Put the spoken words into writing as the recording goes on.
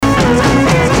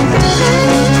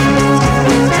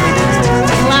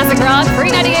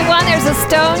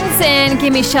Stones and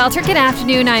Gimme Shelter. Good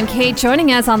afternoon, I'm Kate.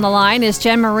 Joining us on the line is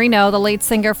Jen Marino, the lead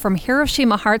singer from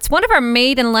Hiroshima Hearts, one of our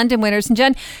Made in London winners. And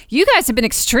Jen, you guys have been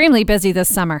extremely busy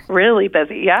this summer. Really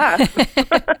busy, yeah.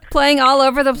 Playing all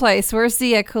over the place. Where's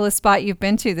the coolest spot you've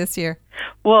been to this year?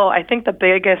 Well, I think the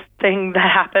biggest thing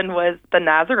that happened was the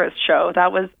Nazareth show.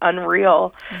 That was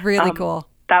unreal. Really cool.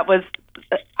 That was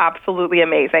absolutely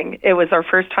amazing. It was our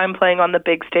first time playing on the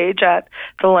big stage at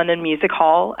the London Music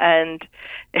Hall, and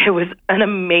it was an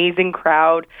amazing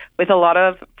crowd with a lot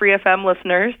of Free FM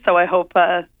listeners. So I hope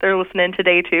they're listening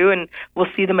today too, and we'll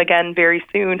see them again very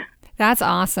soon. That's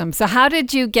awesome. So how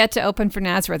did you get to open for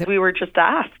Nazareth? We were just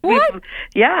asked. What?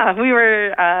 We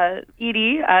were,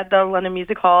 Edie at the London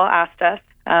Music Hall asked us,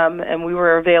 and we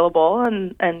were available,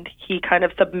 and he kind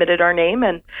of submitted our name,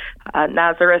 and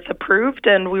Nazareth approved,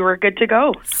 and we were good to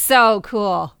go. So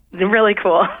cool. Really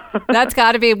cool. That's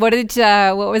got to be. What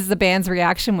was the band's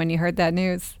reaction when you heard that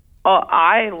news? Oh,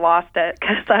 I lost it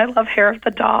because I love Hair of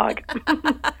the Dog.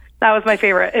 That was my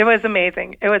favorite. It was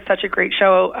amazing. It was such a great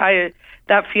show.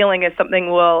 That feeling is something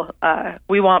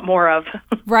we want more of.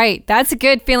 Right. That's a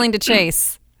good feeling to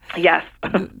chase. Yes.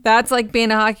 That's like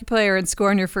being a hockey player and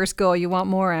scoring your first goal. You want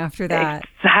more after that.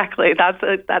 Exactly.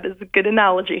 That is a good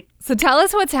analogy. So tell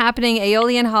us what's happening at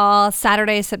Aeolian Hall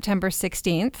Saturday, September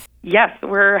 16th. Yes,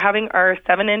 we're having our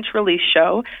 7-inch release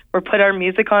show. We're putting our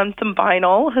music on some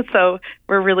vinyl, so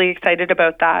we're really excited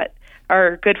about that.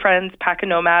 Our good friends, Pack and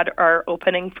Nomad, are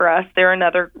opening for us. They're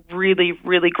another really,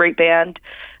 really great band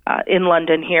in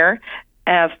London here.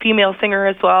 A female singer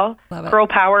as well. Girl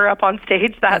power up on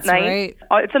stage that night.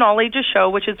 Right. It's an all-ages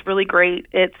show, which is really great.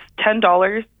 It's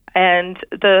 $10, and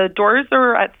the doors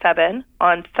are at 7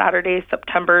 on Saturday,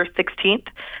 September 16th,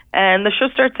 and the show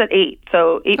starts at 8,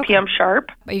 so 8 p.m.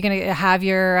 sharp. Are you going to have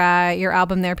your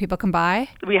album there people can buy?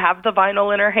 We have the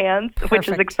vinyl in our hands, Perfect. Which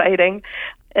is exciting.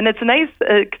 And it's nice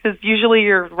because usually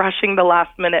you're rushing the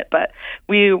last minute, but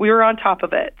we were on top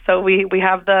of it. So we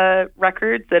have the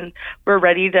records and we're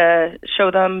ready to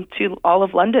show them to all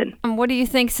of London. What do you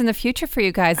think's in the future for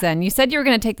you guys then? You said you were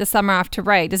going to take the summer off to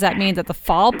write. Does that mean that the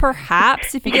fall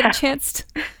perhaps, if you get a chance to?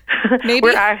 Maybe?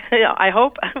 I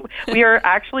hope. We are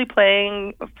actually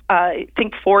playing, I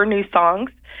think, 4 new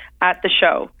songs at the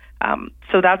show.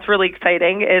 So that's really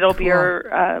exciting. It'll be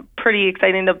pretty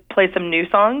exciting to play some new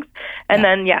songs. And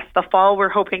then, yes, the fall we're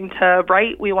hoping to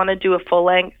write. We want to do a full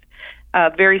length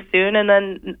very soon. And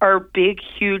then our big,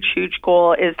 huge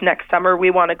goal is next summer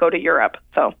we want to go to Europe.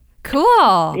 So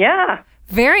cool. Yeah.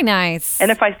 Very nice. And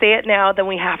if I say it now, then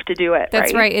we have to do it.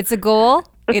 That's right. It's a goal.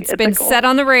 It's been set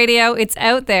on the radio. It's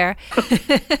out there.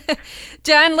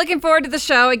 Jen, looking forward to the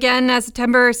show again,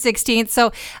 September 16th.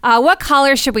 So what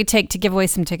callers should we take to give away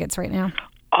some tickets right now?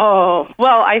 Oh,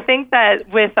 well, I think that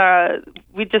with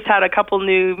we just had a couple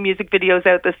new music videos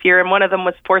out this year, and one of them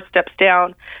was 4 Steps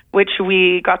Down, which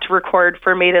we got to record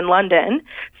for Made in London.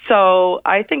 So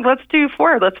I think let's do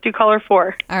 4. Let's do caller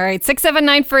 4. All right,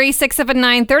 679-FREE,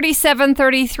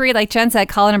 679-3733. Like Jen said,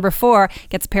 caller number 4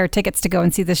 gets a pair of tickets to go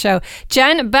and see the show.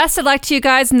 Jen, best of luck to you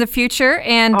guys in the future.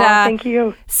 And thank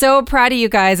you. So proud of you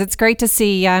guys. It's great to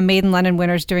see Made in London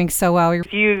winners doing so well.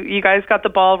 You guys got the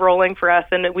ball rolling for us,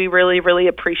 and we really, really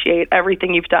appreciate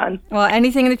everything you've done. Well,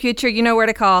 anything in the future, you know where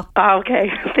to call. Okay,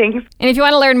 thanks. And if you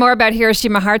want to learn more about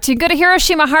Hiroshima Hearts, you can go to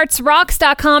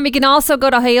HiroshimaHeartsRocks.com. You can also go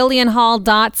to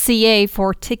AeolianHall.ca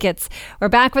for tickets. We're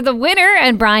back with the winner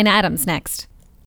and Brian Adams next.